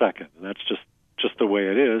 bits per second, and that's just the way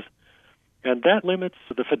it is. And that limits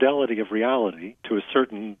the fidelity of reality to a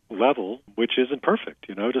certain level, which isn't perfect.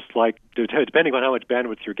 Just like depending on how much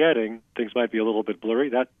bandwidth you're getting, things might be a little bit blurry.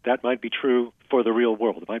 That might be true for the real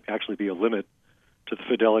world. It might actually be a limit to the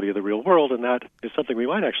fidelity of the real world, and that is something we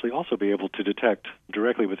might actually also be able to detect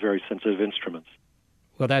directly with very sensitive instruments.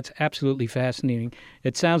 Well, that's absolutely fascinating.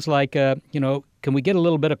 It sounds like, can we get a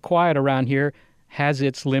little bit of quiet around here, has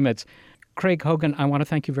its limits. Craig Hogan, I want to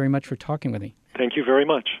thank you very much for talking with me. Thank you very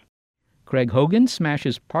much. Craig Hogan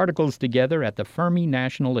smashes particles together at the Fermi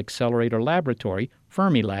National Accelerator Laboratory,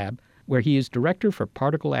 Fermilab, where he is director for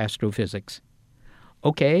particle astrophysics.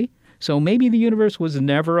 Okay, so maybe the universe was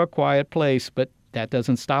never a quiet place, but that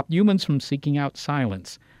doesn't stop humans from seeking out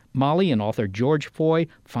silence. Molly and author George Foy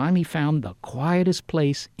finally found the quietest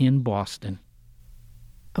place in Boston.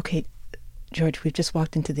 Okay, George, we've just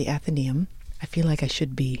walked into the Athenaeum. I feel like I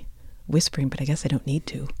should be whispering, but I guess I don't need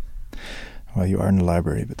to. Well, you are in the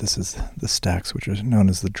library, but this is the stacks, which are known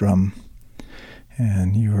as the drum.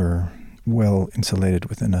 And you are well insulated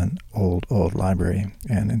within an old library,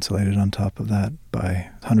 and insulated on top of that by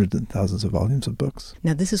hundreds and thousands of volumes of books.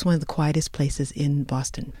 Now, this is one of the quietest places in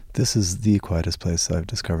Boston. This is the quietest place I've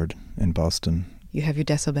discovered in Boston. You have your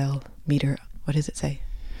decibel meter. What does it say?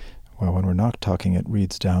 Well, when we're not talking, it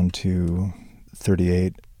reads down to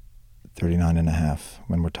 38, 39 and a half.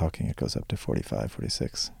 When we're talking, it goes up to 45,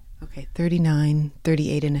 46. Okay, 39,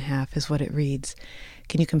 38 and a half is what it reads.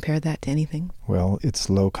 Can you compare that to anything? Well, it's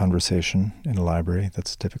low conversation in a library.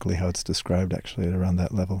 That's typically how it's described, actually, at around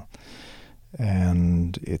that level.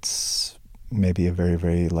 And it's maybe a very,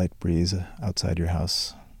 very light breeze outside your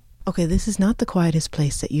house. Okay, this is not the quietest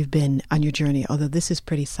place that you've been on your journey, although this is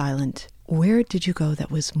pretty silent. Where did you go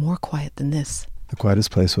that was more quiet than this? The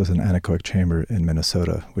quietest place was an anechoic chamber in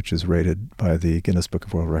Minnesota, which is rated by the Guinness Book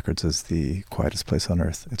of World Records as the quietest place on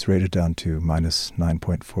Earth. It's rated down to minus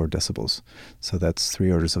 9.4 decibels. So that's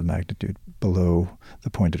 3 orders of magnitude below the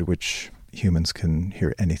point at which humans can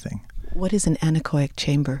hear anything. What is an anechoic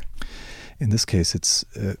chamber? In this case, it's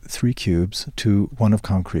 3 cubes, one of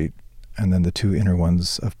concrete, and then the 2 inner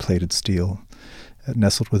ones of plated steel,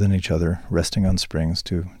 nestled within each other, resting on springs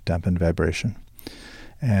to dampen vibration.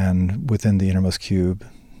 And within the innermost cube,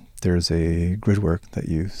 there's a gridwork that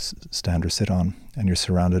you stand or sit on, and you're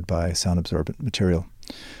surrounded by sound-absorbent material.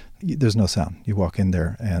 There's no sound. You walk in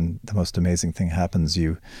there, and the most amazing thing happens.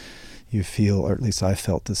 You feel, or at least I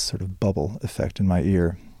felt, this sort of bubble effect in my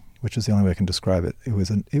ear, which is the only way I can describe it. It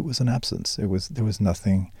was an absence. There was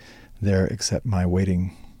nothing there except my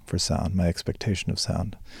waiting for sound, my expectation of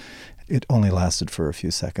sound. It only lasted for a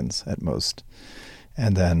few seconds at most,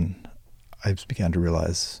 and then I began to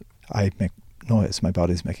realize I make noise. My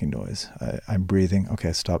body's making noise. I'm breathing. Okay,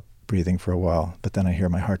 I stop breathing for a while, but then I hear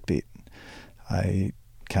my heartbeat. I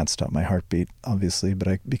can't stop my heartbeat, obviously, but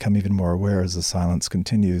I become even more aware as the silence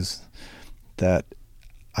continues that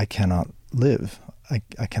I cannot live.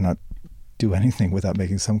 I cannot do anything without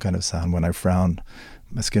making some kind of sound. When I frown,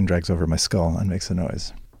 my skin drags over my skull and makes a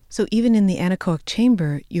noise. So even in the anechoic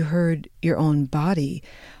chamber, you heard your own body,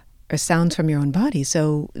 or sounds from your own body.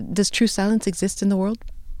 So does true silence exist in the world?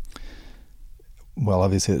 Well,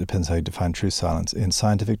 obviously it depends how you define true silence. In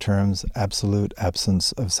scientific terms, absolute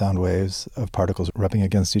absence of sound waves, of particles rubbing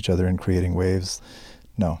against each other and creating waves,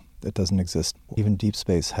 no, it doesn't exist. Even deep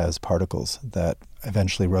space has particles that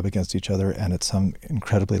eventually rub against each other and at some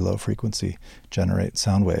incredibly low frequency generate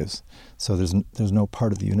sound waves. So there's no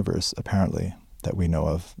part of the universe, apparently, that we know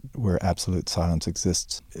of where absolute silence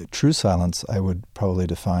exists. True silence, I would probably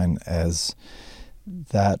define as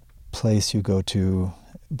that place you go to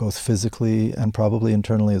both physically and probably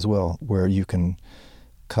internally as well, where you can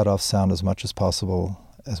cut off sound as much as possible,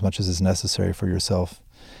 as much as is necessary for yourself,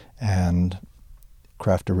 and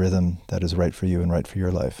craft a rhythm that is right for you and right for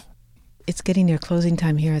your life. It's getting near closing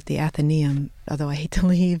time here at the Athenaeum, although I hate to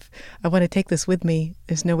leave. I want to take this with me.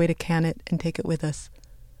 There's no way to can it and take it with us.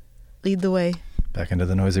 Lead the way. Back into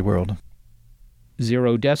the noisy world.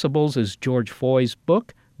 0 Decibels is George Foy's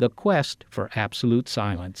book, The Quest for Absolute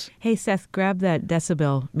Silence. Hey, Seth, grab that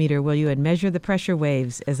decibel meter, will you, and measure the pressure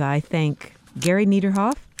waves as I thank Gary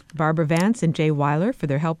Niederhoff, Barbara Vance, and Jay Weiler for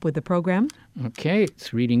their help with the program. Okay,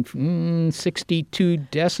 it's reading 62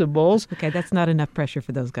 decibels. Okay, that's not enough pressure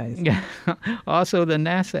for those guys. Also, the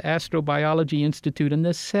NASA Astrobiology Institute and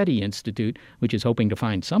the SETI Institute, which is hoping to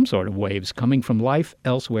find some sort of waves coming from life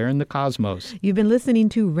elsewhere in the cosmos. You've been listening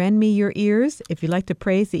to Rend Me Your Ears. If you'd like to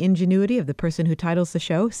praise the ingenuity of the person who titles the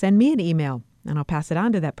show, send me an email, and I'll pass it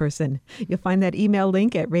on to that person. You'll find that email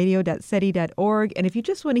link at radio.seti.org, and if you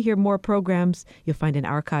just want to hear more programs, you'll find an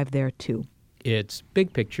archive there, too. It's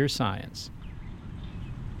Big Picture Science.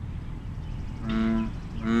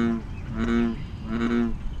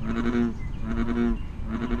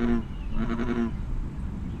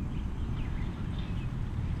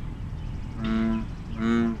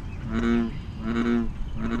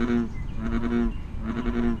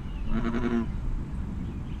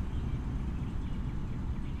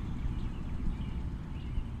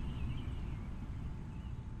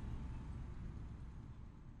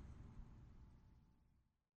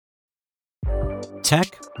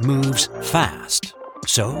 Tech moves fast,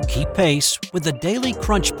 so keep pace with the Daily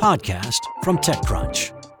Crunch podcast from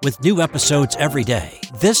TechCrunch. With new episodes every day,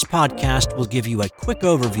 this podcast will give you a quick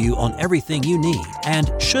overview on everything you need and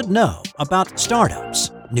should know about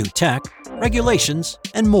startups, new tech, regulations,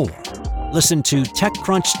 and more. Listen to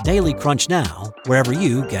TechCrunch Daily Crunch now, wherever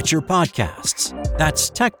you get your podcasts. That's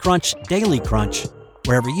TechCrunch Daily Crunch,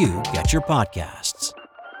 wherever you get your podcasts.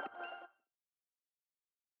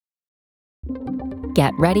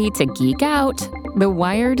 Get ready to geek out. The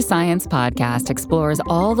Wired Science Podcast explores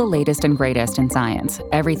all the latest and greatest in science,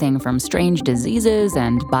 everything from strange diseases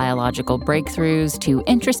and biological breakthroughs to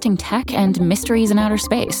interesting tech and mysteries in outer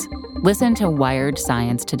space. Listen to Wired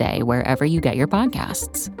Science today, wherever you get your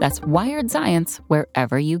podcasts. That's Wired Science,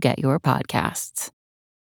 wherever you get your podcasts.